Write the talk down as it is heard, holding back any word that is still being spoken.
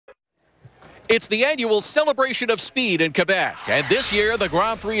It's the annual celebration of speed in Quebec, and this year the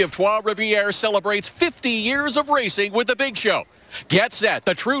Grand Prix of Trois-Rivières celebrates 50 years of racing with the big show. Get set,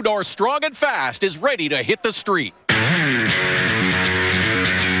 the True North Strong and Fast is ready to hit the street. The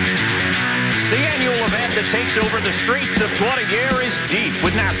annual event that takes over the streets of Trois-Rivières is deep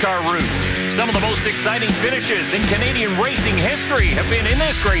with NASCAR roots. Some of the most exciting finishes in Canadian racing history have been in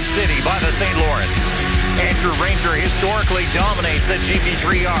this great city by the St. Lawrence. Andrew Ranger historically dominates at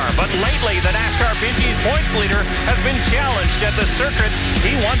GP3R, but lately the NASCAR Pinty's points leader has been challenged at the circuit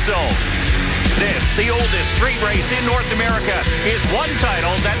he once owned. This, the oldest street race in North America, is one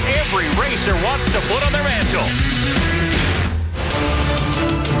title that every racer wants to put on their mantle.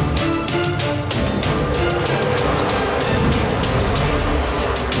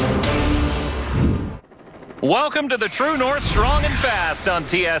 Welcome to the True North Strong and Fast on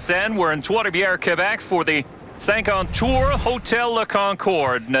TSN. We're in Trois-Rivières, Quebec for the 50 Tour Hotel Le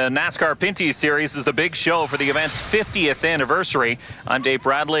Concorde. NASCAR Pinty Series is the big show for the event's 50th anniversary. I'm Dave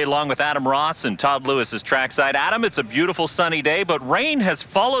Bradley along with Adam Ross and Todd Lewis is trackside. Adam, it's a beautiful sunny day, but rain has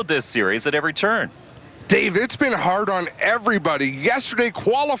followed this series at every turn. Dave, it's been hard on everybody. Yesterday,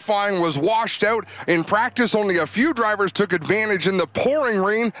 qualifying was washed out. In practice, only a few drivers took advantage in the pouring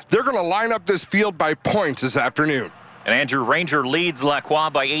rain. They're going to line up this field by points this afternoon. And Andrew Ranger leads Lacroix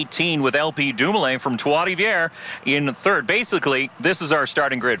by 18 with LP Dumoulin from Trois-Rivières in third. Basically, this is our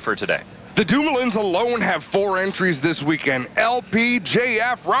starting grid for today. The Dumoulins alone have 4 entries this weekend. LP,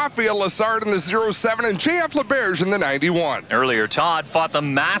 JF, Raphael Lessard in the 07, and JF LeBerge in the 91. Earlier, Todd fought the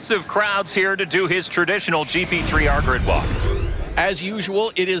massive crowds here to do his traditional GP3R grid walk. As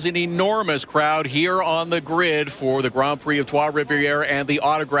usual, it is an enormous crowd here on the grid for the Grand Prix of Trois-Rivières and the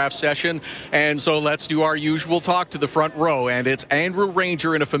autograph session. And so let's do our usual talk to the front row. And it's Andrew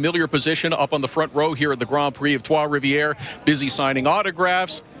Ranger in a familiar position up on the front row here at the Grand Prix of Trois-Rivières, busy signing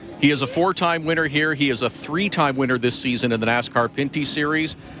autographs. He is a 4-time winner here. He is a 3-time winner this season in the NASCAR Pinty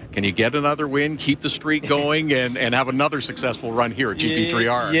Series. Can you get another win, keep the streak going, and have another successful run here at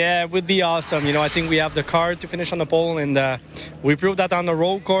GP3R? Yeah, it would be awesome. You know, I think we have the car to finish on the pole, and we proved that on the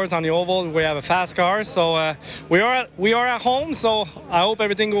road course, on the oval. We have a fast car, so we are at home. So I hope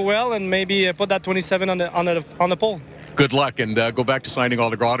everything go well, and maybe put that 27 on the pole. Good luck, and go back to signing all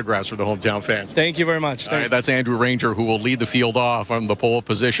the autographs for the hometown fans. Thank you very much. All right, that's Andrew Ranger, who will lead the field off on the pole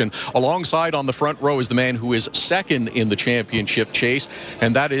position. Alongside on the front row is the man who is second in the championship chase,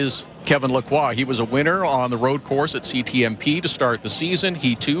 and that is Kevin Lacroix. He was a winner on the road course at CTMP to start the season.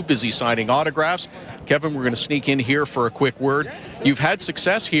 He, too, busy signing autographs. Kevin, we're going to sneak in here for a quick word. You've had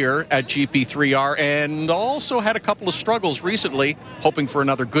success here at GP3R and also had a couple of struggles recently, hoping for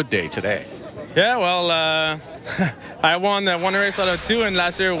another good day today. Yeah, well, I won 1 race out of 2, and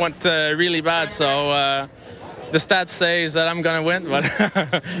last year went really bad. So the stats says that I'm going to win,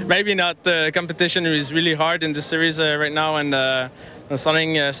 but maybe not. The competition is really hard in this series right now, and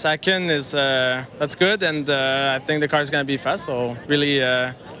starting second is that's good, and I think the car is going to be fast. So really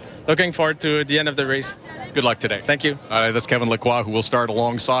looking forward to the end of the race. Good luck today. Thank you. That's Kevin Lacroix, who will start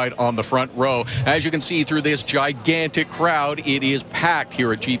alongside on the front row. As you can see through this gigantic crowd, it is packed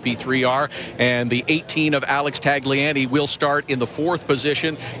here at GP3R, and the 18 of Alex Tagliani will start in the 4th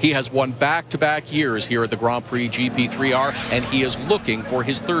position. He has won back-to-back years here at the Grand Prix GP3R, and he is looking for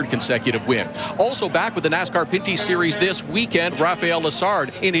his 3rd consecutive win. Also back with the NASCAR Pinty Series this weekend, Raphael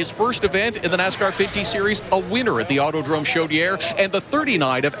Lessard in his first event in the NASCAR Pinty Series, a winner at the Autodrome Chaudière, and the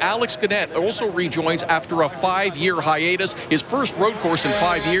 39 of Alex Gannett also rejoins after a 5-year hiatus, his first road course in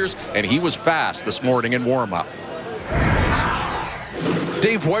 5 years, and he was fast this morning in warm-up.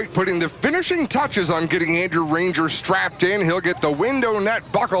 Dave White putting the finishing touches on getting Andrew Ranger strapped in. He'll get the window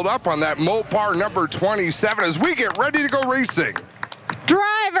net buckled up on that Mopar number 27 as we get ready to go racing.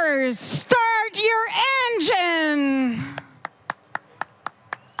 Drivers, start your engine!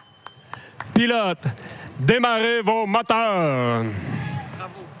 Pilote, démarrez vos moteurs.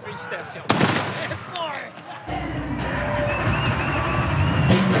 Bravo, félicitations.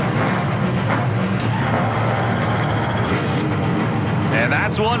 And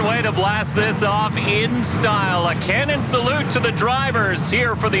that's one way to blast this off in style. A cannon salute to the drivers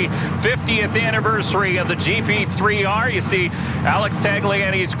here for the 50th anniversary of the GP3R. You see Alex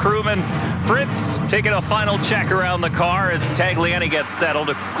Tagliani's crewman Fritz taking a final check around the car as Tagliani gets settled.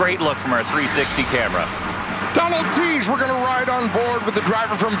 A great look from our 360 camera. Donald Teege, we're going to ride on board with the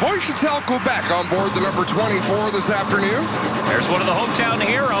driver from Boischatel, Quebec, on board the number 24 this afternoon. There's one of the hometown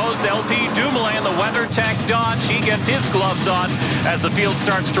heroes, LP Dumoulin, the WeatherTech Dodge. He gets his gloves on as the field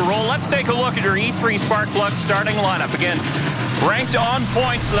starts to roll. Let's take a look at your E3 spark plug starting lineup. Again, ranked on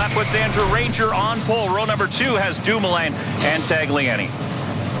points, so that puts Andrew Ranger on pole. Row number 2 has Dumoulin and Tagliani.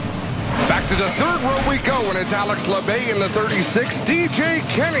 Back Back to the third row we go, and it's Alex Labay in the 36, DJ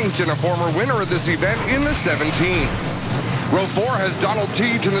Kennington, a former winner of this event, in the 17. Row 4 has Donald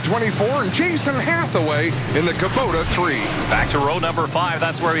Teague in the 24 and Jason Hathaway in the Kubota 3. Back to row number 5.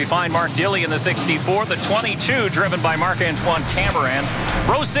 That's where we find Mark Dilley in the 64. The 22 driven by Marc-Antoine Cameron.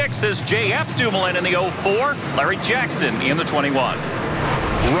 Row 6 is JF Dumoulin in the 04. Larry Jackson in the 21.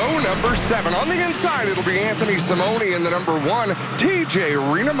 Row number 7. On the inside, it'll be Anthony Simoni in the number 1, TJ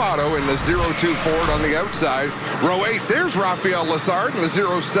Rinamato in the 02 Ford on the outside. Row 8, there's Raphael Lessard in the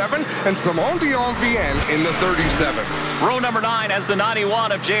 07 and Simon Dion Vienne in the 37. Row number 9 has the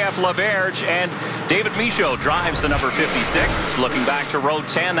 91 of JF LaBerge, and David Michaud drives the number 56. Looking back to row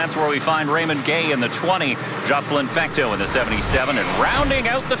 10, that's where we find Raymond Gay in the 20, Jocelyn Fecteau in the 77, and rounding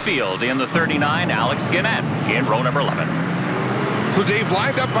out the field in the 39, Alex Gannett in row number 11. So Dave,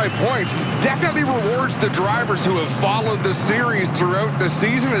 lined up by points, definitely rewards the drivers who have followed the series throughout the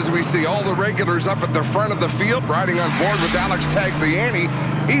season, as we see all the regulars up at the front of the field riding on board with Alex Tagliani.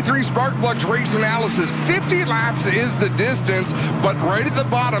 E3 Sparkplugs race analysis, 50 laps is the distance, but right at the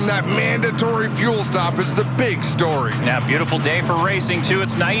bottom, that mandatory fuel stop is the big story. Yeah, beautiful day for racing too.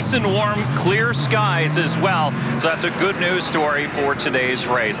 It's nice and warm, clear skies as well. So that's a good news story for today's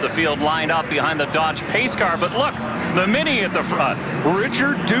race. The field lined up behind the Dodge pace car, but look, the Mini at the front.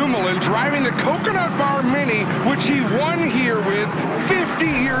 Richard Dumoulin driving the Coconut Bar Mini, which he won here with 50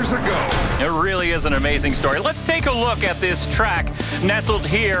 years ago. It really is an amazing story. Let's take a look at this track nestled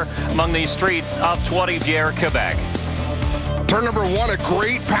here among these streets of Trois-Rivières, Quebec. Turn number 1, a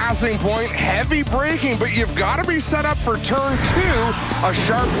great passing point, heavy braking, but you've got to be set up for turn 2, a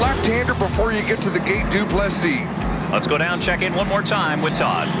sharp left-hander before you get to the Gate du Plessis. Let's go down, check in one more time with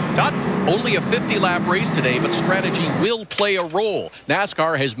Todd. Todd? Only a 50-lap race today, but strategy will play a role.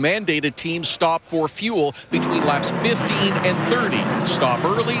 NASCAR has mandated teams stop for fuel between laps 15 and 30. Stop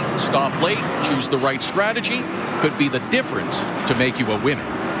early, stop late, choose the right strategy. Could be the difference to make you a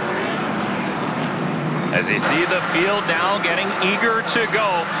winner. As you see the field now getting eager to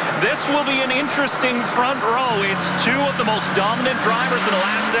go. This will be an interesting front row. It's two of the most dominant drivers in the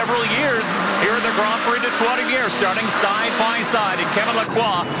last several years here at the Grand Prix de Trois-Rivières, starting side by side in Kevin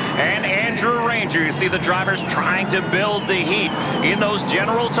Lacroix and Andrew Ranger. You see the drivers trying to build the heat in those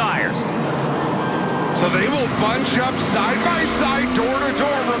General tires. So they will bunch up side by side, door to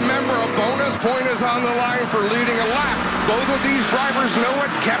door. Remember, a bonus point is on the line for leading a lap. Both of these drivers know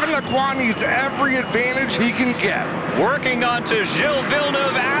it. Kevin Lacroix needs every advantage he can get. Working onto Gilles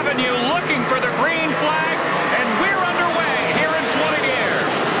Villeneuve Avenue, looking for the green flag, and we're underway here in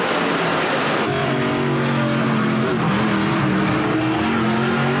Trois-Rivières.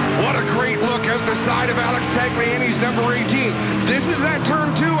 What a great look out the side of Alex Tagliani's number 18. This is that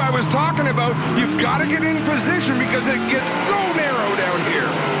turn 2 I was talking about. You've got to get in position because it gets so narrow down here.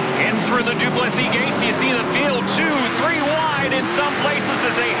 In through the Duplessis gates, you see the field 2, 3 wide in some places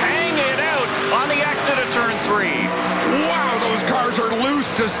as they hang it out on the exit of turn 3. Wow, those cars are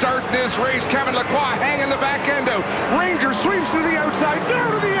loose to start this race. Kevin Lacroix hanging the back end out. Ranger sweeps to the outside,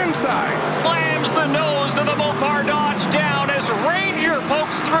 down to the inside. Slams the nose of the Mopar Dodge down as Ranger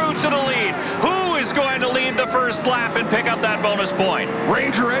pokes through to the lead. Who is going to lead the first lap and pick up that bonus point?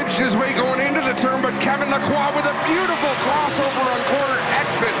 Ranger edged his way going into the turn, but Kevin Lacroix with a beautiful crossover on corner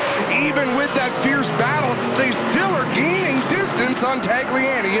exit. Even with that fierce battle, they still are gaining distance on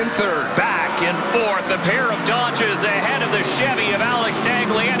Tagliani in third. Back and forth, a pair of Dodges ahead of the Chevy of Alex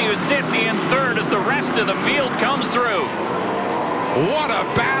Tagliani, who sits in third as the rest of the field comes through. What a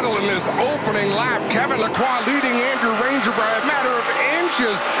battle in this opening lap. Kevin Lacroix leading Andrew Ranger by a matter of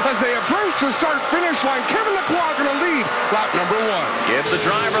inches as they approach the start-finish line. Kevin Lacroix going to lead lap number 1. Give the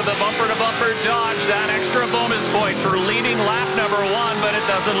driver the bumper-to-bumper Dodge that extra bonus point for leading lap number 1, but it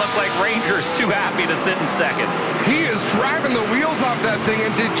doesn't look like Ranger's too happy to sit in second. He is driving the wheels off that thing,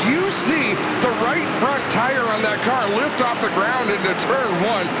 and did you see the right front tire on that car lift off the ground into turn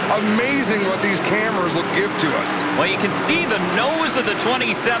 1? Amazing what these cameras will give to us. Well, you can see the nose of the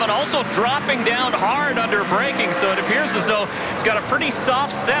 27 also dropping down hard under braking, so it appears as though it's got a pretty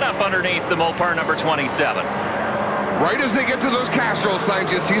soft setup underneath the Mopar number 27. Right as they get to those Castrol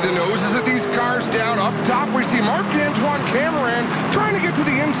signs, you see the noses of these cars down. Up top, we see Marc-Antoine Cameron trying to get to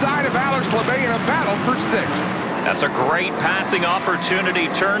the inside of Alex Labay in a battle for 6th. That's a great passing opportunity,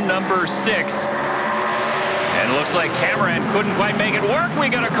 turn number 6. And it looks like Cameron couldn't quite make it work. We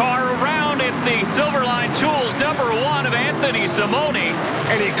got a car around. It's the Silverline Tools number 1 of Anthony Simoni.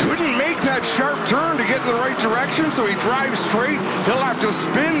 And he couldn't make that sharp turn to get in the right direction, so he drives straight. He'll have to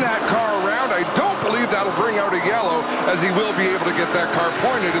spin that car around. I don't believe that'll bring out a yellow, as he will be able to get that car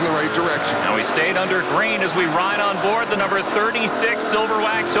pointed in the right direction. Now we stayed under green as we ride on board the number 36 Silver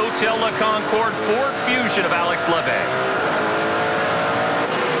Wax Hotel La Concorde Ford Fusion of Alex Labbe.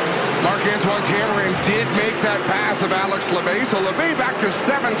 Marc-Antoine Cameron did make that pass of Alex Labbe, so Labbe back to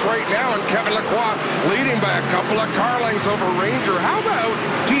 7th right now, and Kevin Lacroix leading by a couple of car lengths over Ranger. How about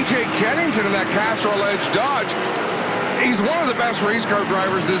DJ Kennington in that Castrol Edge Dodge? He's one of the best race car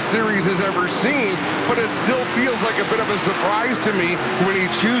drivers this series has ever seen, but it still feels like a bit of a surprise to me when he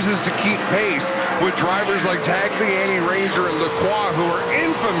chooses to keep pace with drivers like Tagliani, Ranger, and Lacroix, who are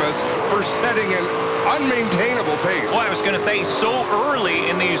infamous for setting an unmaintainable pace. Well, I was going to say, so early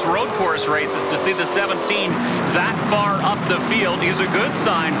in these road course races to see the 17 that far up the field is a good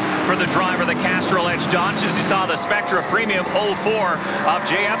sign for the driver of the Castrol Edge Dodge, as you saw the Spectra Premium 04 of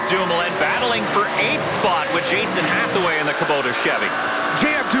JF Dumoulin battling for 8th spot with Jason Hathaway in the Kubota Chevy.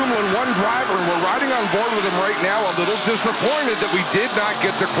 JF Dumoulin, one driver, and we're riding on board with him right now. A little disappointed that we did not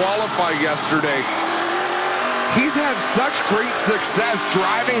get to qualify yesterday. He's had such great success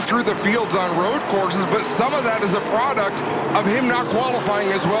driving through the fields on road courses, but some of that is a product of him not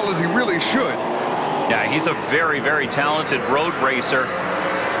qualifying as well as he really should. Yeah, he's a very, very talented road racer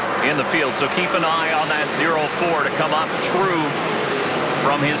in the field, so keep an eye on that 04 to come up through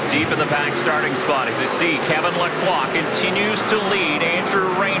from his deep in the pack starting spot. As you see, Kevin Lacroix continues to lead. Andrew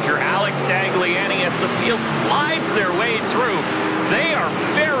Ranger, Alex Tagliani, as the field slides their way through. They are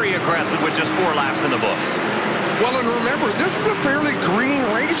very aggressive with just 4 laps in the books. Well, and remember, this is a fairly green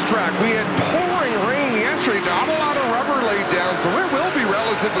racetrack. We had pouring rain yesterday, not a lot of rubber laid down, so it will be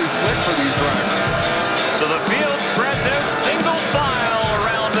relatively slick for these drivers. So the field spreads out single file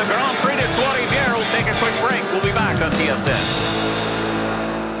around the Grand Prix de Trois-Rivières. We'll take a quick break. We'll be back on TSN.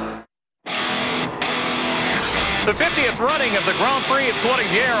 The 50th running of the Grand Prix of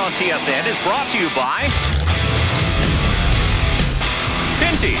Trois-Rivières on TSN is brought to you by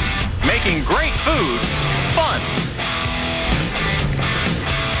Pinty's, making great food fun.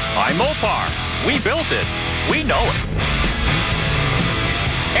 By Mopar, we built it, we know it.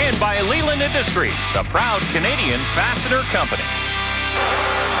 And by Leland Industries, a proud Canadian fastener company.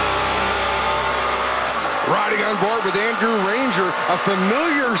 Riding on board with Andrew Ranger, a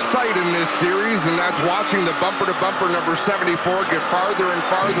familiar sight in this series, and that's watching the bumper-to-bumper number 74 get farther and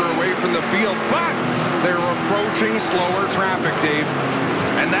farther away from the field, but they're approaching slower traffic, Dave.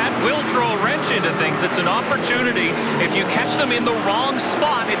 And that will throw a wrench into things. It's an opportunity. If you catch them in the wrong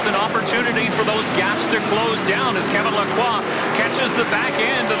spot, it's an opportunity for those gaps to close down, as Kevin Lacroix catches the back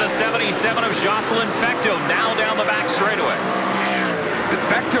end of the 77 of Jocelyn Fecteau, now down the back straightaway.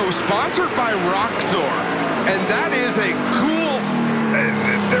 Fecteau, sponsored by Roxor, and that is a cool,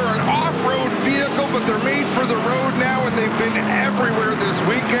 they're an off-road vehicle, but they're made for the road now, and they've been everywhere this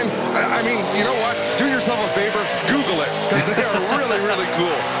weekend. I mean, you know what? Do yourself a favor, Google it, because they are really, really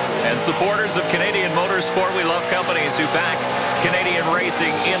cool. And supporters of Canadian motorsport, we love companies who back Canadian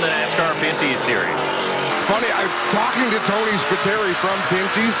racing in the NASCAR Pinty series. It's funny, I'm talking to Tony Spiteri from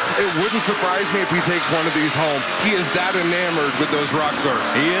Pinty's. It wouldn't surprise me if he takes one of these home. He is that enamored with those Roxors.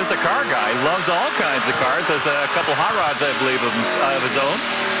 He is a car guy. Loves all kinds of cars. Has a couple hot rods, I believe, of his own.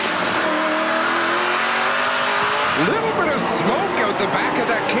 Little bit of smoke out the back of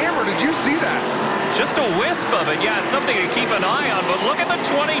that camera. Did you see that? Just a wisp of it. Yeah, it's something to keep an eye on. But look at the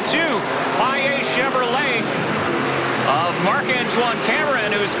 22 Paillet Chevrolet of Marc-Antoine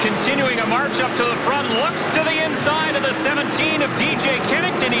Cameron, who's continuing a march up to the front, looks to the inside of the 17 of DJ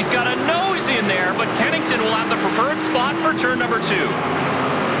Kennington. He's got a nose in there, but Kennington will have the preferred spot for turn number 2.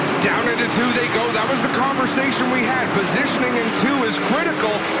 Down into 2 they go. That was the conversation we had. Positioning in 2 is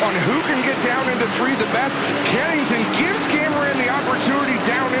critical on who can get down into 3 the best. Kennington gives Cameron the opportunity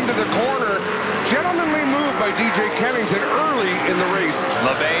down into the corner. Gentlemanly move by DJ Kennington early in the race.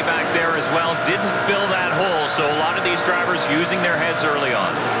 Labbe back there as well didn't fill that hole, so a lot of these drivers using their heads early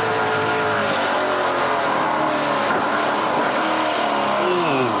on.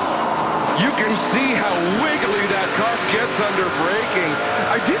 You can see how wiggly that car gets under braking.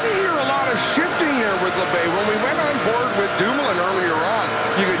 I didn't hear a lot of shifting there with Labbe. When we went on board with Dumoulin earlier on,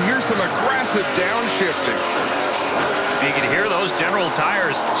 you could hear some aggressive downshifting. You can hear those General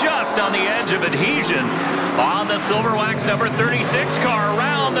tires just on the edge of adhesion on the Silver Wax number 36 car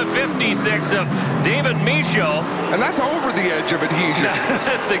around the 56 of David Michaud. And that's over the edge of adhesion.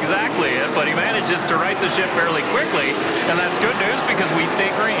 That's exactly it, but he manages to right the ship fairly quickly, and that's good news because we stay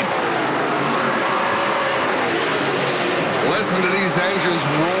green. Listen to these engines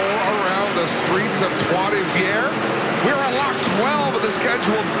roar around the streets of Trois-Rivières. We're on lap 12 of the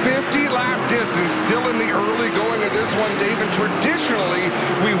scheduled 50-lap distance, still in the early going of this one, Dave. And traditionally,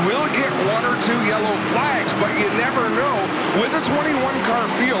 we will get 1 or 2 yellow flags, but you never know. With a 21-car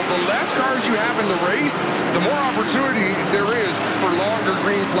field, the less cars you have in the race, the more opportunity there is for longer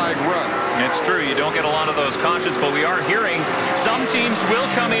green flag runs. It's true. You don't get a lot of those cautions, but we are hearing some teams will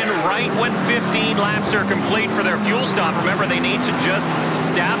come in right when 15 laps are complete for their fuel stop. Remember, they need to just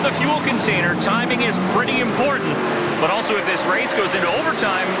stab the fuel container. Timing is pretty important, but also if this race goes into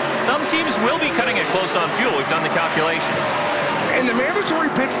overtime, some teams will be cutting it close on fuel. We've done the calculations. In the mandatory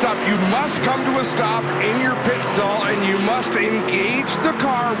pit stop, you must come to a stop in your pit stall and you must engage the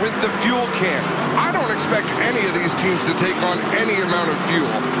car with the fuel can. I don't expect any of these teams to take on any amount of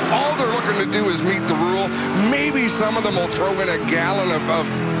fuel. All they're looking to do is meet the rule. Maybe some of them will throw in a gallon of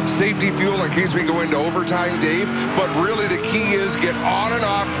safety fuel in case we go into overtime, Dave. But really the key is get on and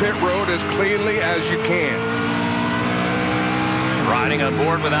off pit road as cleanly as you can. Riding on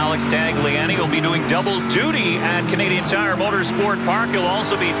board with Alex Tagliani, he'll be doing double duty at Canadian Tire Motorsport Park. He'll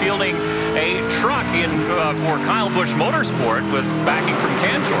also be fielding a truck for Kyle Busch Motorsport with backing from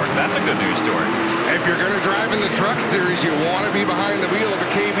Concorde. That's a good news story. If you're going to drive in the truck series, you want to be behind the wheel of a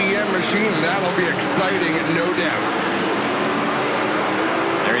KBM machine. That'll be exciting, no doubt.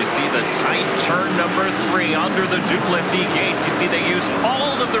 There you see the tight turn number 3 under the Duplessis gates. You see they use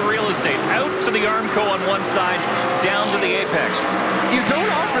all of the real estate out to the Armco on one side, down to the apex. You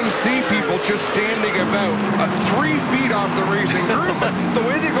don't often see people just standing about 3 feet off the racing group, but the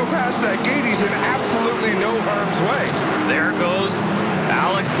way they go past that gate, he's in absolutely no harm's way. There goes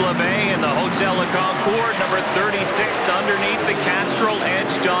Alex LeBay in the Hotel Le Concorde, number 36, underneath the Castrol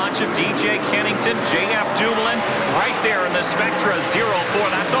Edge Dodge of DJ Kennington. JF Dumoulin right there in the Spectra 04.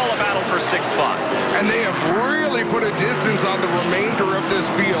 That's all a battle for 6th spot. And they have really put a distance on the remainder of this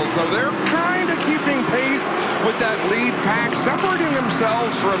field, so they're kind of keeping pace with that lead pack, separating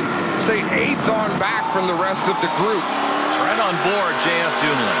themselves from, say, 8th on back from the rest of the group. It's right on board, JF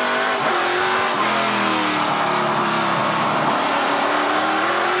Dumoulin.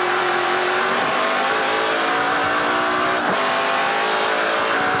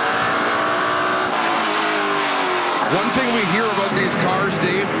 One thing we hear about these cars,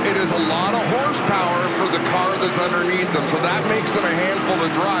 Dave, it is a lot of horsepower for the car that's underneath them. So that makes them a handful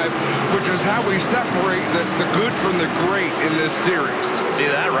to drive, which is how we separate the good from the great in this series. See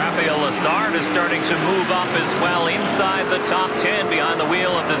that? Rafael Lessard is starting to move up as well inside the top 10 behind the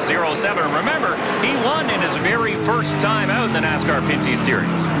wheel of the 07. Remember, he won in his very first time out in the NASCAR Pinty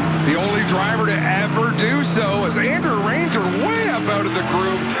Series. The only driver to ever do so is Andrew Ranger, way up out of the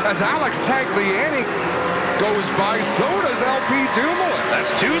groove as Alex Tagliani goes by. So does LP Dumoulin. That's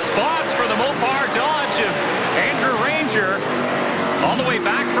 2 spots for the Mopar Dodge of Andrew Ranger. On the way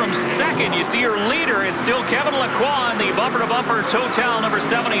back from 2nd, you see your leader is still Kevin Lacroix in the bumper-to-bumper Total number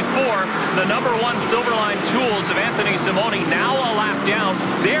 74. The number 1 Silverline Tools of Anthony Simoni now a lap down.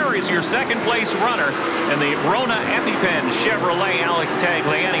 There is your 2nd place runner. And the Rona EpiPen Chevrolet Alex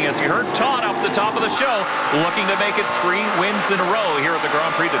Tagliani, as you heard Todd up the top of the show, looking to make it 3 wins in a row here at the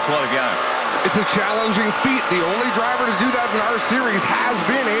Grand Prix de Trois-Rivières. It's a challenging feat. The only driver to do that in our series has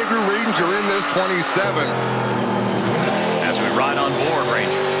been Andrew Ranger in this 27. As we ride on board,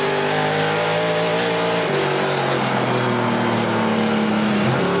 Ranger.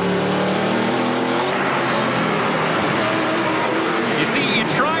 You see, you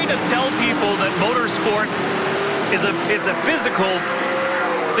try to tell people that motorsports it's a physical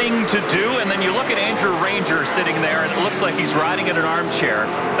thing to do, and then you look at Andrew Ranger sitting there, and it looks like he's riding in an armchair,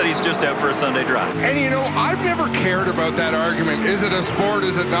 that he's just out for a Sunday drive. And you know, I've never cared about that argument. Is it a sport?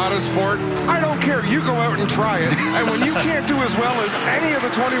 Is it not a sport? I don't care. You go out and try it. And when you can't do as well as any of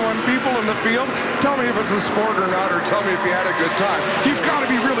the 21 people in the field, tell me if it's a sport or not, or tell me if you had a good time. You've got to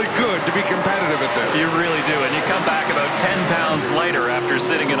be really good to be competitive at this. You really do. And you come back about 10 pounds later after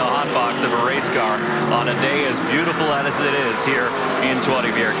sitting in a hot box of a race car on a day as beautiful as it is here in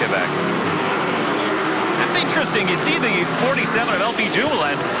Trois-Rivières, Quebec. That's interesting. You see the 47 of LP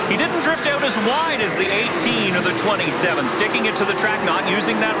Dumoulin, he didn't drift out as wide as the 18 or the 27, sticking it to the track, not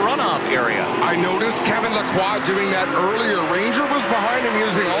using that runoff area. I noticed Kevin Lacroix doing that earlier. Ranger was behind him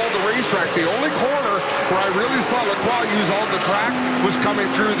using all the racetrack. The only corner where I really saw Lacroix use all the track was coming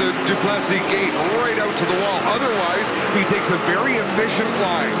through the Duplessis gate right out to the wall. Otherwise, he takes a very efficient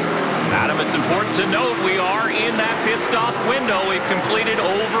line. Adam, it's important to note we are in that pit stop window. We've completed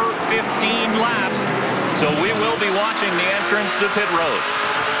over 15 laps, so we will be watching the entrance to pit road.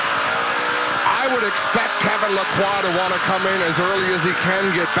 I I would expect Kevin Lacroix to want to come in as early as he can,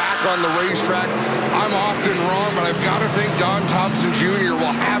 get back on the racetrack. I'm often wrong, but I've got to think Don Thompson Jr.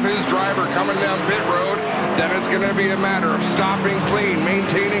 will have his driver coming down pit road. Then it's going to be a matter of stopping clean,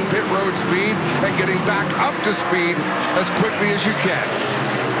 maintaining pit road speed, and getting back up to speed as quickly as you can.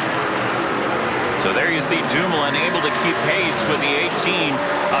 So there you see Dumoulin able to keep pace with the 18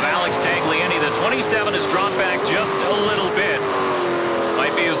 of Alex Tagliani. The 27 has dropped back just a little bit.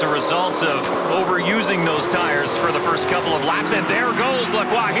 Might be as a result of overusing those tires for the first couple of laps. And there goes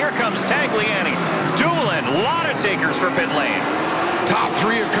Lacroix. Here comes Tagliani. Dumoulin, a lot of takers for pit lane. Top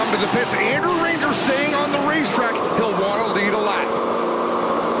three have come to the pits. Andrew Ranger staying on the racetrack. He'll want to lead a lap.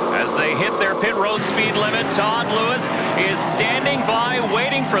 As they hit their pit road speed limit, Todd Lewis is standing by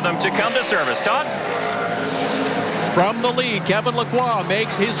waiting for them to come to service. Todd? From the lead, Kevin Lacroix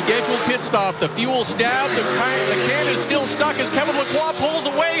makes his scheduled pit stop. The fuel stab, the can is still stuck as Kevin Lacroix pulls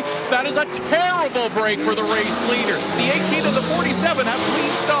away. That is a terrible break for the race leader. The 18 and the 47 have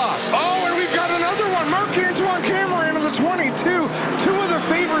clean stops. Oh, and we've got another one. Marc-Antoine Cameron of the 22. Two of the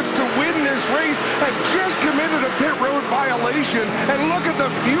favorites to win this race have just committed a pit road violation. And look at the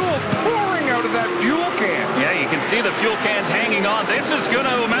fuel pouring out of that fuel can. Yeah, you can see the fuel cans hanging on. This is going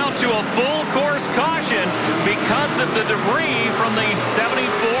to amount to a full course caution because of the debris from the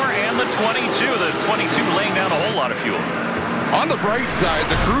 74 and the 22. The 22 laying down a whole lot of fuel. On the bright side,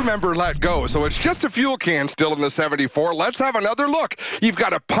 the crew member let go, so it's just a fuel can still in the 74. Let's have another look. You've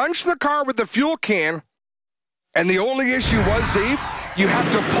got to punch the car with the fuel can, and the only issue was, Dave, you have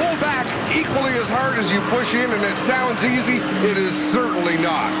to pull back equally as hard as you push in, and it sounds easy. It is certainly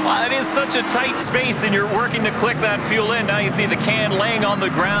not. Well, it is such a tight space, and you're working to click that fuel in. Now you see the can laying on the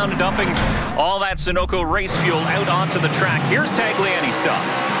ground, dumping all that Sunoco race fuel out onto the track. Here's Tagliani's stop.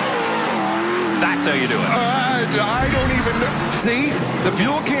 That's how you do it. I don't even know. See, the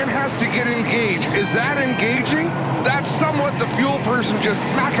fuel can has to get engaged. Is that engaging? That's somewhat the fuel person just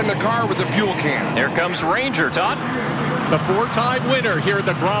smacking the car with the fuel can. Here comes Ranger, Todd. The four-time winner here at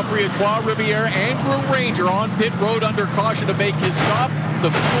the Grand Prix of Trois-Rivières, Andrew Ranger on pit road under caution to make his stop.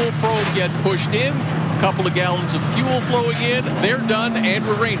 The fuel probe gets pushed in. A couple of gallons of fuel flowing in. They're done.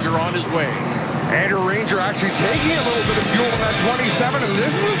 Andrew Ranger on his way. Andrew Ranger actually taking a little bit of fuel in that 27, and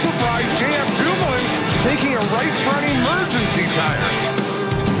this is a surprise. J.F. Dumoulin taking a right front emergency tire.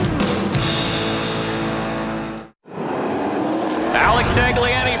 Alex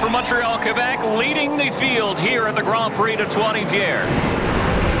Tagliani from Montreal, Quebec, leading the field here at the Grand Prix de Trois-Rivières.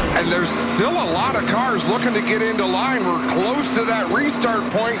 And there's still a lot of cars looking to get into line. We're close to that restart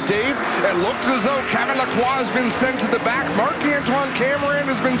point, Dave. It looks as though Kevin Lacroix has been sent to the back. Marc-Antoine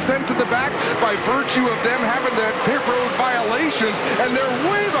Cameron has been sent to the back by virtue of them having the pit road violations, and they're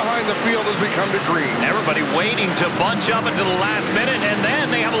way behind the field as we come to green. Everybody waiting to bunch up until the last minute, and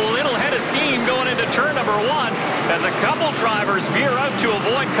then they have a little head of steam going into turn number 1 as a couple drivers veer out to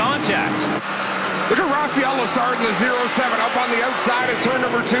avoid contact. Look at Raphael Lessard in the 07 up on the outside of turn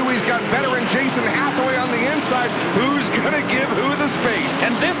number 2. He's got veteran Jason Hathaway on the inside. Who's going to give who the space?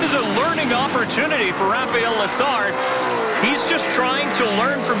 And this is a learning opportunity for Raphael Lessard. He's just trying to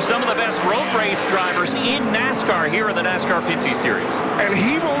learn from some of the best road race drivers in NASCAR here in the NASCAR Pinty Series. And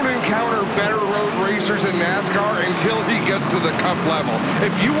he won't encounter better road racers in NASCAR until he gets to the Cup level.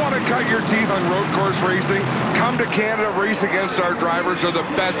 If you want to cut your teeth on road course racing, come to Canada, race against our drivers. They're the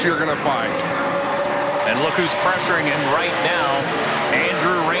best you're going to find. And look who's pressuring him right now.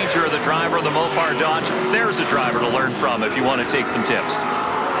 Andrew Ranger, the driver of the Mopar Dodge. There's a driver to learn from if you want to take some tips.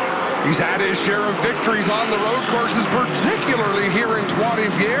 He's had his share of victories on the road courses, particularly here in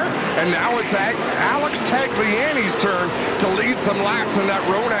Trois-Rivières. And now it's Alex Tagliani's turn to lead some laps in that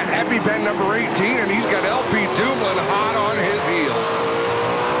Rona EpiPen number 18. And he's got LP Dumoulin hot on his heels.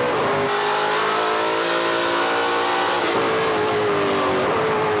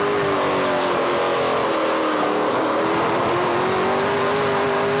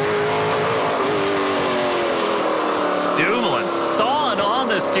 Dumoulin sawing on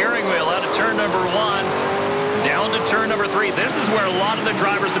the steering wheel out of turn number 1 down to turn number 3. This is where a lot of the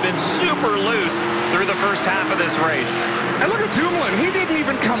drivers have been super loose through the first half of this race. And look at Dumoulin. He didn't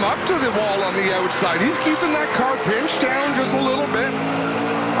even come up to the wall on the outside. He's keeping that car pinched down just a little bit.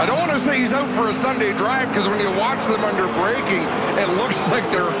 I don't want to say he's out for a Sunday drive, because when you watch them under braking, it looks like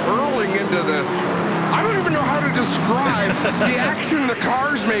they're hurling into the... I don't even know how to describe the action the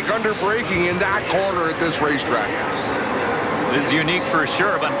cars make under braking in that corner at this racetrack. It is unique for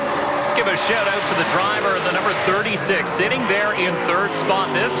sure, but Let's give a shout out to the driver, the number 36, sitting there in third spot.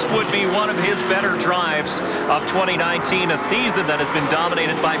 This would be one of his better drives of 2019, a season that has been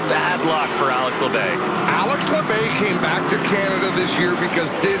dominated by bad luck for Alex Labbé. Alex Labbé came back to Canada this year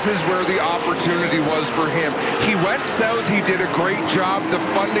because this is where the opportunity was for him. He went south, he did a great job, the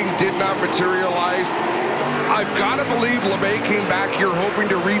funding did not materialize. I've got to believe Labbé came back here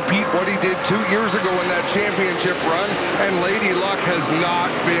hoping to repeat what he did 2 years ago in that championship run, and Lady Luck has not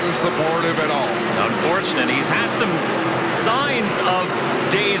been supportive at all. Unfortunate. He's had some signs of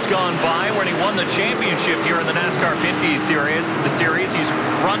days gone by when he won the championship here in the NASCAR Pinty series. He's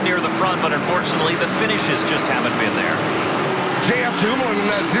run near the front, but unfortunately the finishes just haven't been there. JF Dumoulin in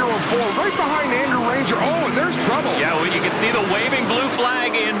that 0-4, right behind Andrew Ranger. Oh, and there's trouble. Yeah, well, you can see the waving blue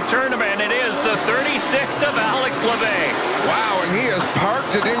flag in tournament. It is the 36 of Alex Labbé. Wow, and he has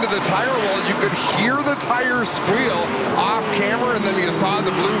parked it into the tire wall. You could hear the tires squeal off camera, and then you saw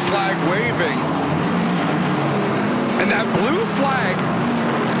the blue flag waving. And that blue flag,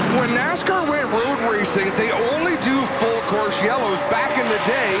 when NASCAR went road racing, they only do full course yellows. Back in the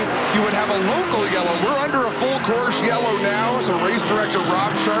day, you would have a local yellow. We're under a full course yellow now, so race director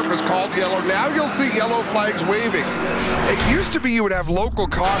Rob Sharp has called yellow. Now you'll see yellow flags waving. It used to be you would have local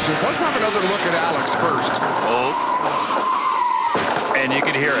cautions. Let's have another look at Alex first. Oh, and you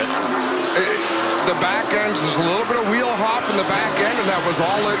can hear it. The back end, there's a little bit of wheel hop in the back end, and that was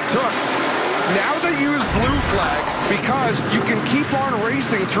all it took. Now they use blue flags because you can keep on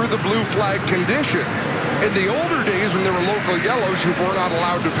racing through the blue flag condition. In the older days when there were local yellows, you were not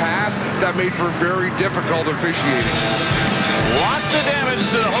allowed to pass. That made for very difficult officiating. Lots of damage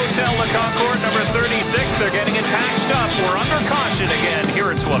to the Hotel Le Concorde, number 36. They're getting it patched up. We're under caution again here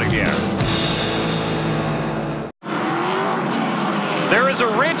at Trois-Rivières. There is a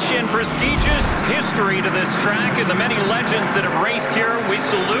rich and prestigious history to this track and the many legends that have raced here. We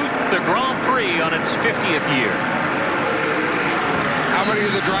salute the Grand Prix on its 50th year. How many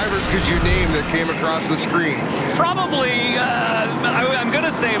of the drivers could you name that came across the screen? Probably, I'm going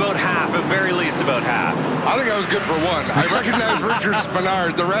to say about half, at very least about half. I think I was good for one. I recognized Richard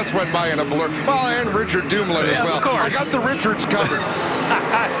Spinard. The rest went by in a blur. Well, and Richard Dumoulin as well. Of course. I got the Richards covered.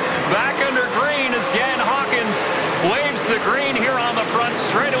 Back under green as Dan Hawkins waves the green here on the front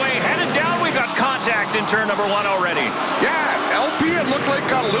straightaway. Headed down, we've got contact in turn number 1 already. Yeah, LP, it looked like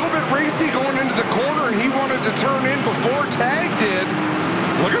got a little bit racy going into the corner, and he wanted to turn in before Tag did.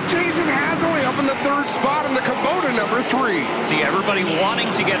 Look at Jason Hathaway up in the third spot in the Kubota number 3. See everybody wanting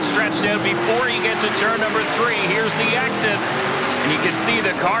to get stretched out before you get to turn number 3. Here's the exit. And you can see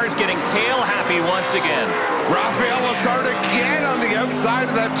the cars getting tail happy once again. Rafael Lessard again on the outside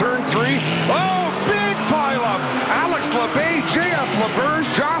of that turn 3. Oh, big pileup. Alex Labbé, JF Laberge,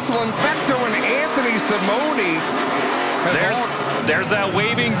 Jocelyn Fecto, and Anthony Simoni. There's that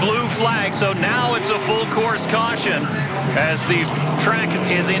waving blue flag. So now it's a full course caution as the track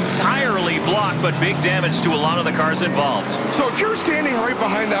is entirely blocked, but big damage to a lot of the cars involved. So if you're standing right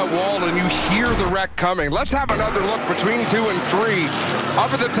behind that wall and you hear the wreck coming, let's have another look between 2 and 3.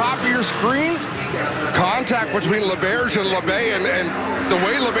 Up at the top of your screen, contact between Laberge and Labbé, and the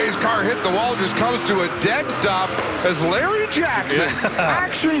way Labbé's car hit the wall just comes to a dead stop as Larry Jackson,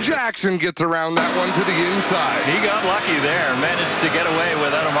 Action Jackson, gets around that one to the inside. He got lucky there, managed to get away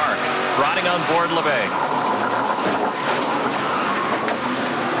without a mark. Riding on board Labbé.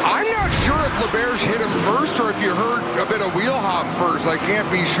 I'm not sure if Laberge hit him first or if you heard a bit of wheel hop first. I can't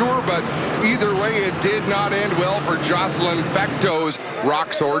be sure, but either way, it did not end well for Jocelyn Fecto's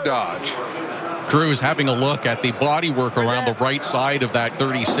Roxor Dodge. Crew's having a look at the bodywork around the right side of that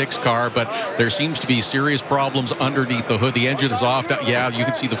 36 car, but there seems to be serious problems underneath the hood. The engine is off. Yeah, you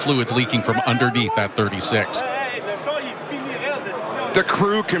can see the fluids leaking from underneath that 36. The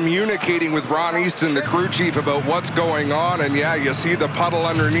crew communicating with Ron Easton, the crew chief, about what's going on, and yeah, you see the puddle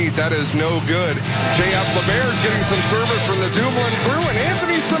underneath. That is no good. JF Laberge getting some service from the Dumoulin crew, and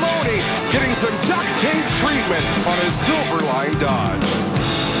Anthony Simoni getting some duct tape treatment on his Silverline Dodge.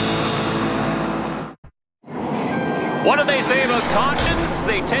 What do they say about cautions?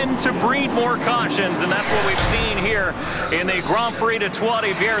 They tend to breed more cautions, and that's what we've seen here in the Grand Prix de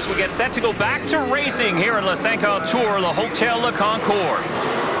Trois-Rivières. We get set to go back to racing here in Le 50 Tour, the Hotel Le Concorde.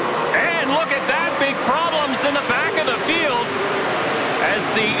 And look at that, big problems in the back of the field as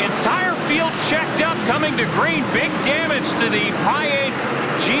the entire field checked up coming to green. Big damage to the Pied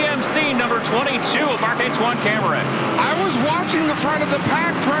GMC number 22 of Marc-Antoine Cameron. I was watching the front of the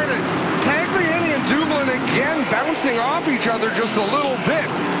pack trying to Tagliani and Dumoulin again bouncing off each other just a little bit,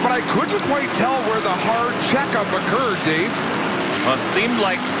 but I couldn't quite tell where the hard checkup occurred, Dave. Well, it seemed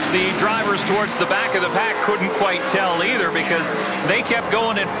like the drivers towards the back of the pack couldn't quite tell either because they kept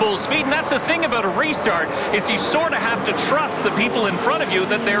going at full speed. And that's the thing about a restart is you sort of have to trust the people in front of you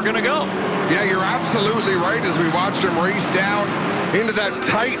that they're going to go. Yeah, you're absolutely right as we watch them race down into that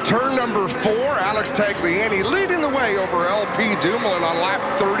tight turn number 4. Alex Tagliani leading the way over LP Dumoulin on lap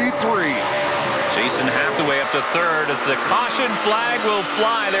 33. Jason Hathaway up to third as the caution flag will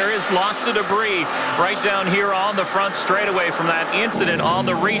fly. There is lots of debris right down here on the front straightaway from that incident on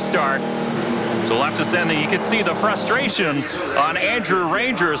the restart. So we'll have to send you could see the frustration on Andrew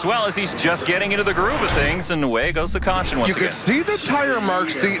Ranger as well as he's just getting into the groove of things, and away goes the caution once again. You could see the tire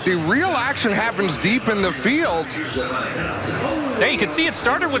marks. The real action happens deep in the field. Yeah, you can see it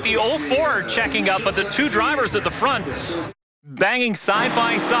started with the 04 checking up, but the two drivers at the front banging side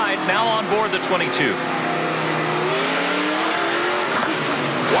by side, now on board the 22.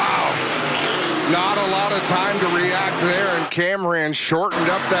 Wow. Not a lot of time to react there, and Cameron shortened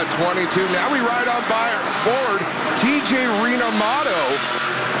up that 22. Now we ride on board TJ Rinamato.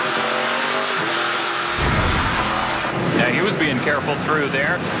 Yeah, he was being careful through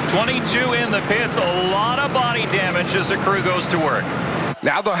there. 22 in the pits, a lot of body damage as the crew goes to work.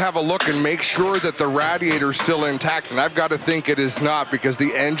 Now they'll have a look and make sure that the radiator's still intact, and I've got to think it is not because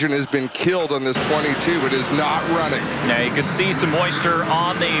the engine has been killed on this 22. It is not running. Yeah, you could see some moisture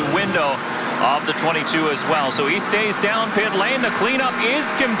on the window of the 22 as well. So he stays down pit lane. The cleanup is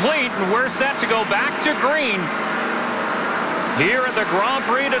complete, and we're set to go back to green here at the Grand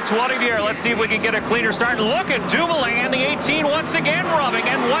Prix de Trois-Rivières. Let's see if we can get a cleaner start. And look at Dumoulin and the 18 once again rubbing,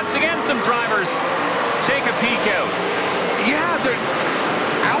 and once again some drivers take a peek out. Yeah,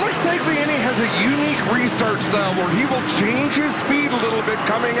 Alex Tagliani has a unique restart style where he will change his speed a little bit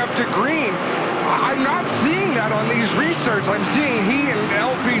coming up to green. I'm not seeing that on these restarts. I'm seeing he and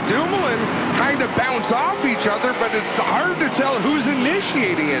LP Dumoulin kind of bounce off each other, but it's hard to tell who's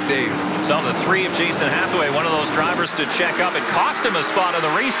initiating it, Dave. So the 3 of Jason Hathaway, one of those drivers to check up. It cost him a spot on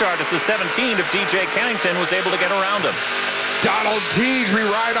the restart as the 17 of DJ Kennington was able to get around him. Donald Teege, we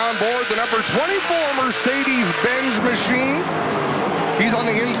ride on board the number 24 Mercedes-Benz machine. He's on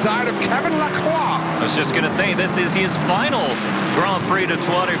the inside of Kevin Lacroix. I was just going to say, this is his final Grand Prix de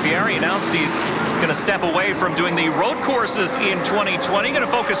Trois-Rivières. He announced he's going to step away from doing the road courses in 2020. Going to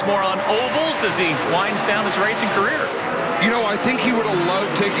focus more on ovals as he winds down his racing career. You know, I think he would have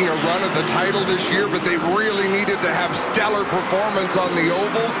loved taking a run at the title this year, but they really needed to have stellar performance on the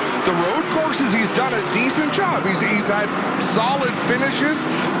ovals. The road courses, he's done a decent job. He's had solid finishes,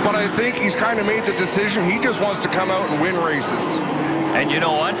 but I think he's kind of made the decision. He just wants to come out and win races. And you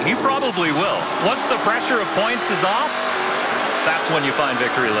know what? He probably will. Once the pressure of points is off, that's when you find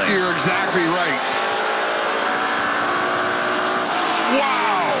victory lane. You're exactly right.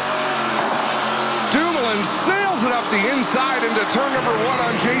 Wow! Dumoulin sails it up the inside into turn number 1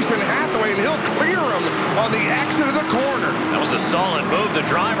 on Jason Hathaway, and he'll clear him on the exit of the corner. That was a solid move. The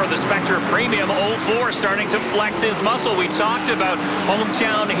driver of the Spectre Premium 04 starting to flex his muscle. We talked about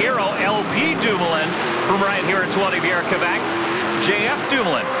hometown hero LP Dumoulin from right here at Trois-Rivières, Quebec. JF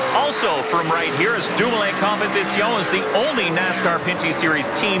Dumoulin, also from right here, as Dumoulin Competition is the only NASCAR Pinty Series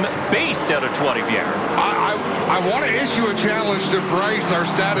team based out of Trois-Rivières. I want to issue a challenge to Bryce, our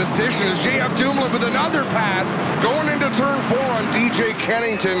statistician, as JF Dumoulin with another pass going into turn 4 on DJ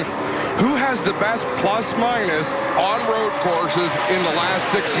Kennington. Who has the best plus-minus on road courses in the last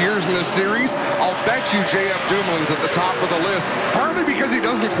 6 years in this series? I'll bet you JF Dumoulin's at the top of the list, partly because he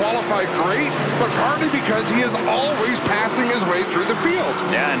doesn't qualify great, but partly because he is always passing his way through the field.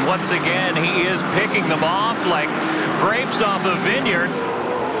 Yeah, and once again, he is picking them off like grapes off a vineyard.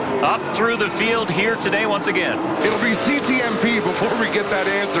 Up through the field here today once again. It'll be CTMP before we get that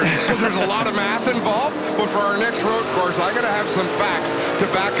answer, because there's a lot of math involved, but for our next road course, I'm going to have some facts to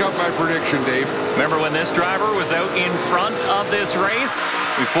back up my prediction, Dave. Remember when this driver was out in front of this race?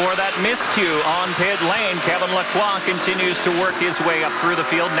 Before that miscue on pit lane, Kevin Lacroix continues to work his way up through the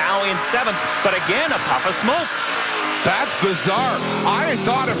field, now in 7th, but again, a puff of smoke. That's bizarre. I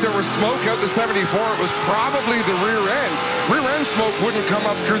thought if there was smoke out the 74, it was probably the rear end. Rear end smoke wouldn't come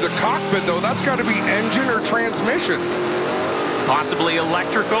up through the cockpit, though. That's got to be engine or transmission. Possibly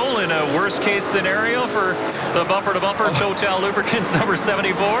electrical in a worst-case scenario for the bumper-to-bumper Total Lubricants number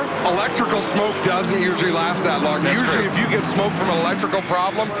 74. Electrical smoke doesn't usually last that long. That's usually, true. if you get smoke from an electrical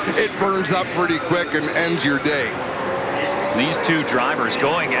problem, it burns up pretty quick and ends your day. These two drivers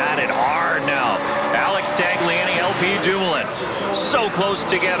going at it hard now. Alex Tagliani, LP Dumoulin, so close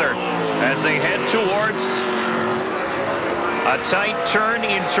together as they head towards A tight turn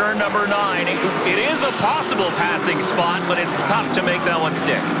in turn number 9. It is a possible passing spot, but it's tough to make that one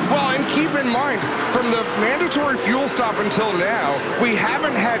stick. Well, and keep in mind, from the mandatory fuel stop until now, we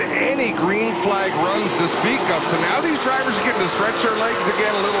haven't had any green flag runs to speak of. So now these drivers are getting to stretch their legs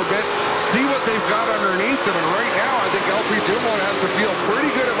again a little bit, see what they've got underneath them. And right now, I think LP Dumoulin has to feel pretty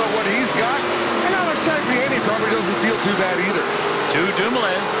good about what he's got. And Alex Tagliani probably doesn't feel too bad either. Two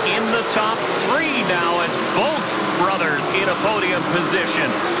Dumoulins in the top 3 now as both brothers in a podium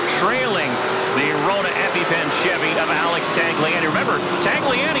position, trailing the Rona EpiPen Chevy of Alex Tagliani. Remember,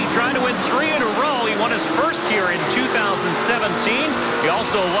 Tagliani trying to win 3 in a row. He won his first here in 2017. He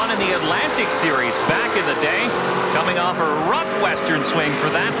also won in the Atlantic Series back in the day, coming off a rough Western swing for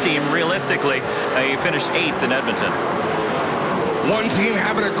that team, realistically. He finished 8th in Edmonton. One team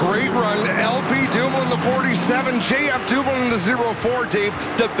having a great run. LP Dumoulin, the 47, JF Dumoulin, the 04, Dave.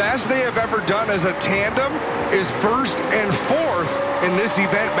 The best they have ever done as a tandem is 1st and 4th in this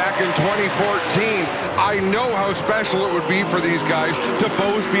event back in 2014. I know how special it would be for these guys to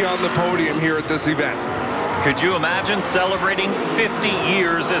both be on the podium here at this event. Could you imagine celebrating 50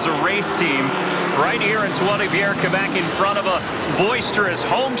 years as a race team right here in Trois-Rivières, Quebec, in front of a boisterous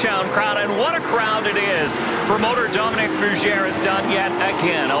hometown crowd? And what a crowd it is. Promoter Dominic Fougère has done yet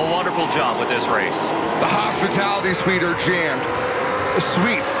again a wonderful job with this race. The hospitality suite are jammed. The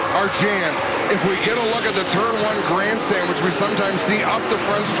suites are jammed. If we get a look at the turn 1 grandstand, which we sometimes see up the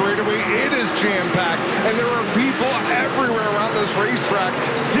front straightaway, it is jam-packed. And there are people everywhere around this racetrack.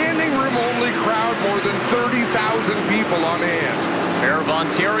 Standing room only crowd, more than 30,000 people on hand. Pair of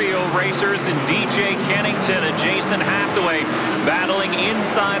Ontario racers in DJ Kennington and Jason Hathaway battling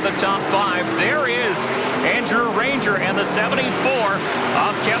inside the top 5. There is Andrew Ranger and the 74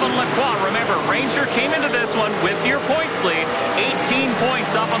 of Kevin Lacroix. Remember, Ranger came into this one with your points lead, 18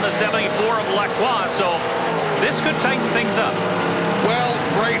 points up on the 74 of Lacroix, so this could tighten things up. Well,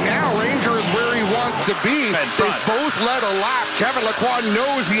 right now, Ranger is where he wants to be. They've both led a lap. Kevin Lacroix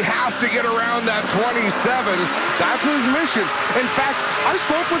knows he has to get around that 27. That's his mission. In fact, I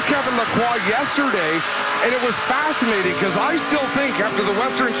spoke with Kevin Lacroix yesterday, and it was fascinating because I still think after the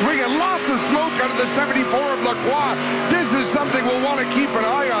Western swing and lots of smoke out of the 74 of Lacroix, this is something we'll want to keep an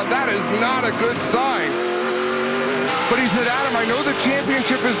eye on. That is not a good sign. But he said, Adam, I know the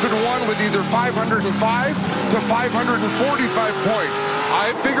championship has been won with either 505 to 545 points.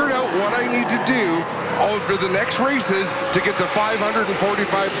 I figured out what I need to do over the next races to get to 545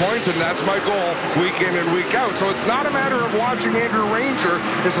 points, and that's my goal week in and week out. So it's not a matter of watching Andrew Ranger.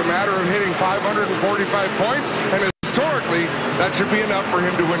 It's a matter of hitting 545 points, and historically, that should be enough for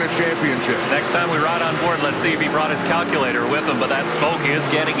him to win a championship. Next time we ride on board, let's see if he brought his calculator with him, but that smoke is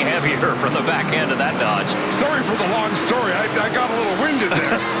getting heavier from the back end of that Dodge. Sorry for the long story. I got a little winded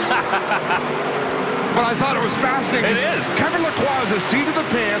there. But I thought it was fascinating. It is. Kevin Lacroix is a seat of the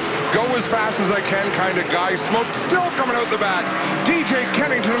pants, go as fast as I can kind of guy. Smoke still coming out the back. DJ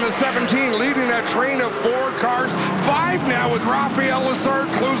Kennington in the 17 leading that train of 4 cars. 5 now with Raphael Lessard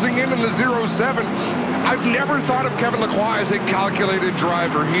closing in the 07. I've never thought of Kevin Lacroix as a calculated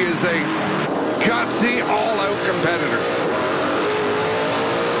driver. He is a gutsy, all-out competitor.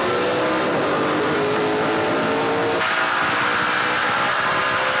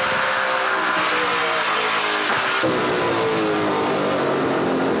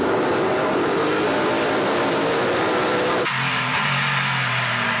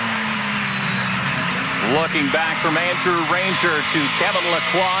 Looking back from Andrew Ranger to Kevin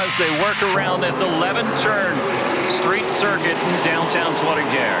Lacroix as they work around this 11-turn street circuit in downtown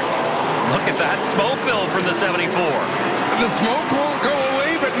Trois-Rivières. Look at that smoke, though, from the 74. The smoke won't go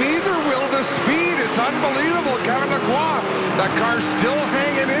away, but neither will the speed. It's unbelievable. Kevin Lacroix, that car's still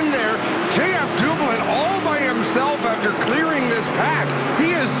hanging in there. JF Dumoulin all by himself after clearing this pack.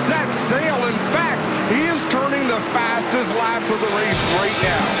 He has set sail. In fact, he is turning the fastest laps of the race right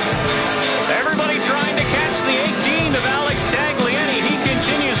now. Everybody trying to catch the 18 of Alex Tagliani. He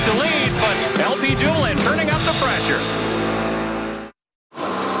continues to lead, but LP Dumoulin turning up the pressure.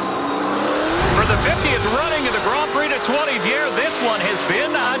 For the 50th running of the Grand Prix de Trois-Rivières, this one has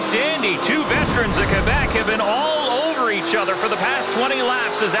been a dandy. 2 veterans of Quebec have been all over each other for the past 20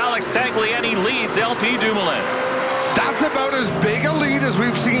 laps as Alex Tagliani leads LP Dumoulin. That's about as big a lead as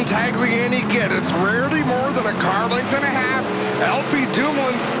we've seen Tagliani get. It's rarely more than a car length and a half. LP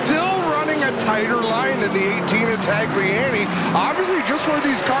Dumoulin still running a tighter line than the 18 of Tagliani. Obviously, just where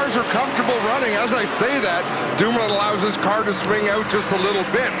these cars are comfortable running. As I say that, Dumoulin allows his car to swing out just a little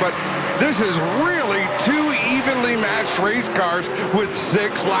bit, but this is really 2 even evenly matched race cars with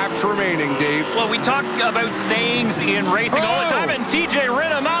 6 laps remaining, Dave. Well, we talk about sayings in racing all the time, and TJ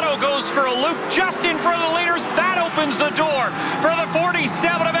Rinamato goes for a loop just in front of the leaders. That opens the door for the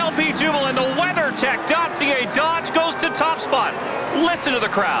 47 of LP Dumoulin. The WeatherTech.ca Dodge goes to top spot. Listen to the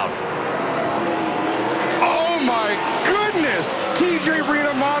crowd. Oh my goodness! TJ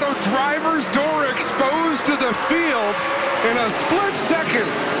Rinamato, driver's door exposed to the field in a split second.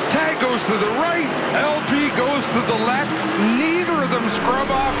 Tag goes to the right, LP goes to the left. Neither of them scrub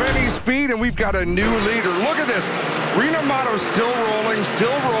off any speed, and we've got a new leader. Look at this. Rinamato still rolling,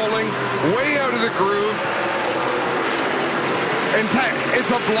 way out of the groove. And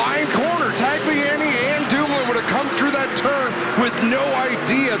it's a blind corner. Tagliani and Dumoulin would have come through that turn with no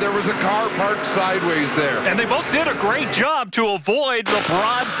idea there was a car parked sideways there. And they both did a great job to avoid the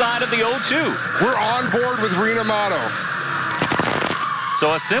broad side of the O2. We're on board with Rinamato.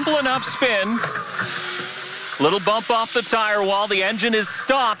 So a simple enough spin. Little bump off the tire wall. The engine is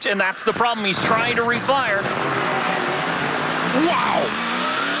stopped, and that's the problem. He's trying to refire. Wow!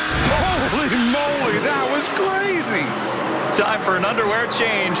 Holy moly, that was crazy! Time for an underwear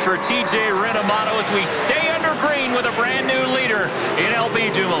change for TJ Rinamato as we stay under green with a brand new leader in LP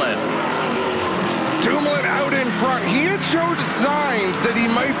Dumoulin. Dumoulin out in front. He had showed signs that he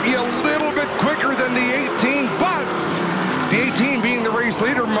might be a little bit quicker than the 18, but the 18 being the race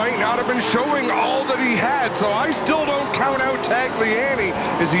leader might not have been showing all that he had, so I still don't count out Tagliani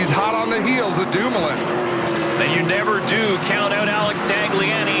as he's hot on the heels of Dumoulin. And you never do count out Alex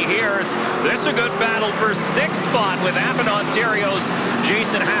Tagliani here. This is a good battle for 6th spot with Appen Ontario's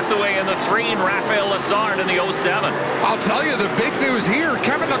Jason Hathaway in the 3 and Raphael Lessard in the 07. I'll tell you the big news here.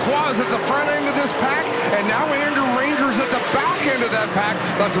 Kevin Lacroix is at the front end of this pack, and now Andrew Ranger's at the back end of that pack.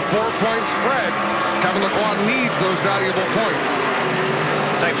 That's a 4-point spread. Kevin Lacroix needs those valuable points.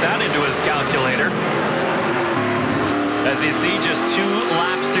 Type that into his calculator. As you see, just 2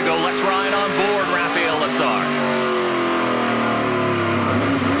 laps to go. Let's ride on board Raphael Lessard.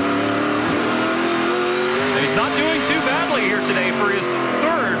 And he's not doing too badly here today for his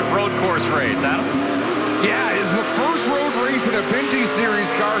 3rd road course race, Adam. Yeah, it's the first road race in a Pinty Series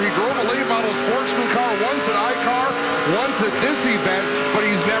car. He drove a late model sportsman car once at iCar, once at this event, but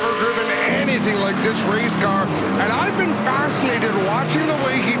he's never driven anything like this race car. And I've been fascinated watching the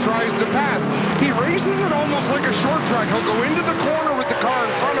way he tries to pass. He races it almost like a short track. He'll go into the corner with the car in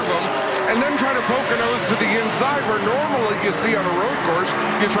front of him and then try to poke a nose to the inside, where normally you see on a road course,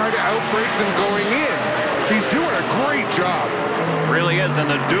 you try to outbrake them going in. He's doing a great job. Really is, and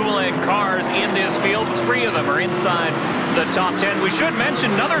the Dumoulin cars in this field, 3 of them are inside the top 10. We should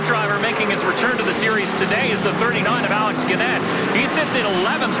mention another driver making his return to the series today is the 39 of Alex Gannett. He sits in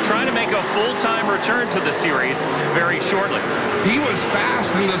 11th, trying to make a full-time return to the series very shortly. He was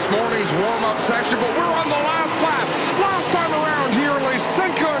fast in this morning's warm-up session, but we're on the last lap. Last time around here in Les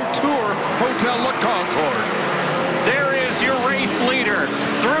 5 Tour Hotel Le Concorde. There is your race leader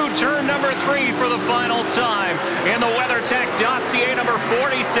through turn number 3 for the final time in the WeatherTech.ca number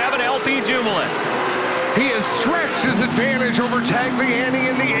 47, LP Dumoulin. He has stretched his advantage over Tagliani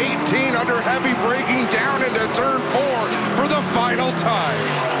in the 18 under heavy braking down into turn 4 for the final time.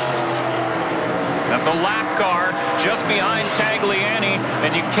 That's a lap car just behind Tagliani,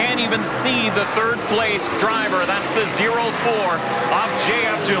 and you can't even see the 3rd place driver. That's the 04 of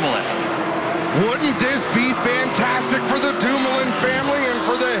JF Dumoulin. Wouldn't this be fantastic for the Dumoulin family and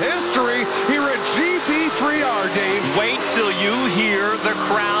for the history here at GP3R, Dave? Wait till you hear the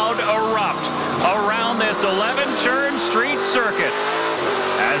crowd erupt around this 11-turn street circuit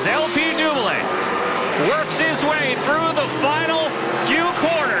as LP Dumoulin works his way through the final few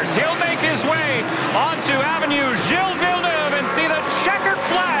corners. He'll make his way onto Avenue Gilles Villeneuve and see the checkered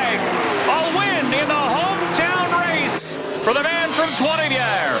flag. A win in the hometown race for the man from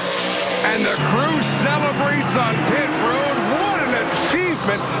Trois-Rivières. And the crew celebrates on pit road. What an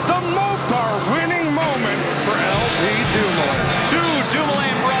achievement. The Mopar winning moment for LP Dumoulin. 2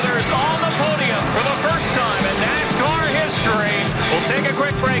 Dumoulin brothers on the podium for the first time in NASCAR history. We'll take a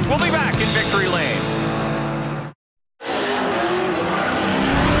quick break. We'll be back in Victory Lane.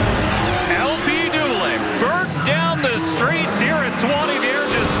 LP Dumoulin burnt down the streets here at Trois-Rivières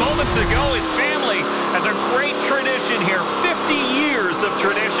just moments ago. His family has a great tradition here. 50 years of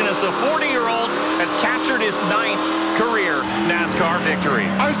tradition as the 40-year-old has captured his 9th career NASCAR victory.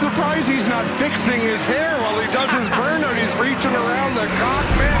 I'm surprised he's not fixing his hair while he does his burnout. He's reaching around the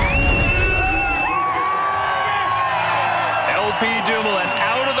cockpit. LP Dumoulin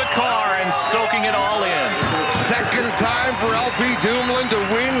out of the car and soaking it all in. Second time for LP Dumoulin to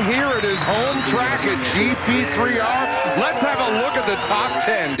win here at his home track at GP3R. Let's have a look at the top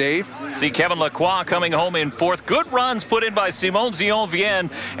 10, Dave. See Kevin Lacroix coming home in fourth. Good runs put in by Simon Zion-Vienne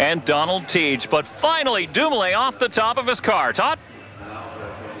and Donald Teach. But finally, Dumoulin off the top of his car. Todd?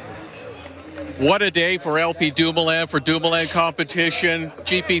 What a day for LP Dumoulin, for Dumoulin competition.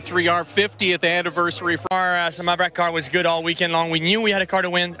 GP3R 50th anniversary. Our Samabrac car was good all weekend long. We knew we had a car to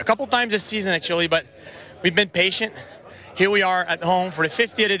win a couple times this season actually, but we've been patient. Here we are at home for the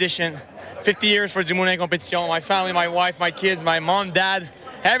 50th edition. 50 years for Dumoulin Competition. My family, my wife, my kids, my mom, dad,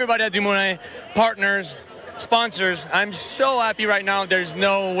 everybody at Dumoulin, partners, sponsors. I'm so happy right now. There's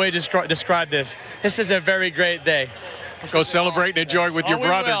no way to describe this. This is a very great day. Go celebrate and enjoy with your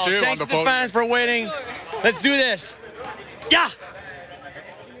brother, too. Thanks on the to the fans for waiting. Let's do this. Yeah!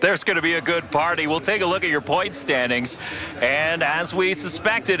 There's going to be a good party. We'll take a look at your point standings. And as we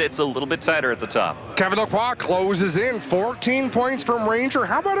suspected, it's a little bit tighter at the top. Kevin Lacroix closes in 14 points from Ranger.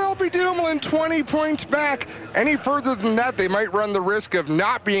 How about LP Dumoulin 20 points back? Any further than that, they might run the risk of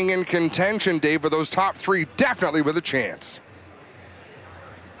not being in contention, Dave, with those top three definitely with a chance.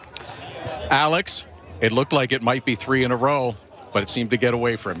 Alex, it looked like it might be 3 in a row, but it seemed to get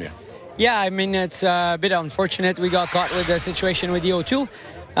away from you. Yeah, I mean, it's a bit unfortunate we got caught with the situation with the O2.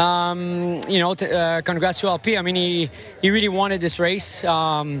 You know, congrats to LP. I mean, he really wanted this race,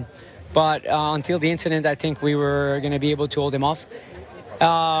 but until the incident, I think we were going to be able to hold him off.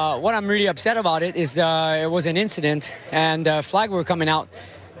 What I'm really upset about it is it was an incident, and flag were coming out.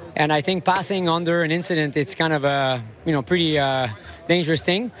 And I think passing under an incident, it's kind of a, you know, pretty dangerous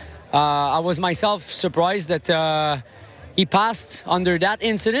thing. I was myself surprised that he passed under that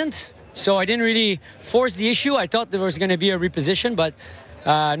incident, so I didn't really force the issue. I thought there was going to be a reposition, but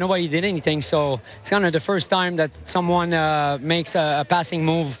nobody did anything. So it's kind of the first time that someone makes a passing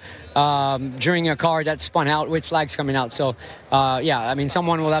move during a car that spun out with flags coming out. So yeah, I mean,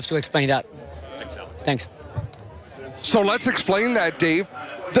 someone will have to explain that. Thanks, Alex. Thanks. So let's explain that, Dave.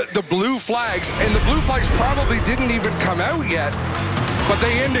 The blue flags, and the blue flags probably didn't even come out yet, but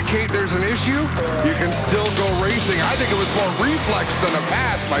they indicate there's an issue. You can still go racing. I think it was more reflex than a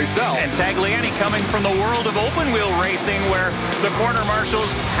pass myself. And Tagliani coming from the world of open wheel racing where the corner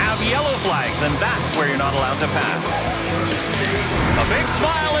marshals have yellow flags, and that's where you're not allowed to pass. A big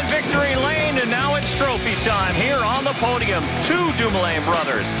smile in victory lane, and now it's trophy time here on the podium. Two Dumoulin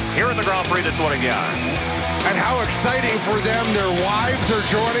brothers here at the Grand Prix de Trois-Rivières. And how exciting for them. Their wives are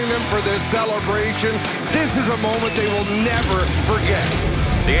joining them for this celebration. This is a moment they will never forget.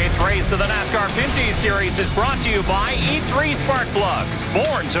 The 8th race of the NASCAR Pinty Series is brought to you by E3 Spark Plugs,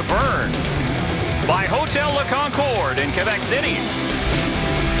 born to burn. By Hotel Le Concorde in Quebec City.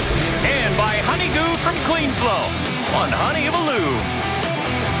 And by Honey Goo from Clean Flow on Honey of a Lou.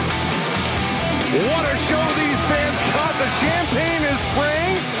 What a show these fans got. The champagne is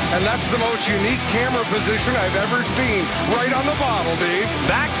spraying, and that's the most unique camera position I've ever seen. Right on the bottle, Dave.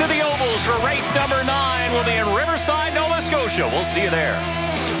 Back to the ovals for race number 9. We'll be in Riverside, Nova Scotia. We'll see you there.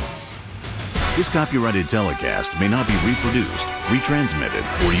 This copyrighted telecast may not be reproduced, retransmitted,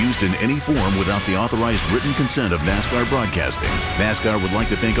 or used in any form without the authorized written consent of NASCAR Broadcasting. NASCAR would like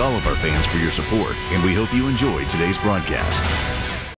to thank all of our fans for your support, and we hope you enjoyed today's broadcast.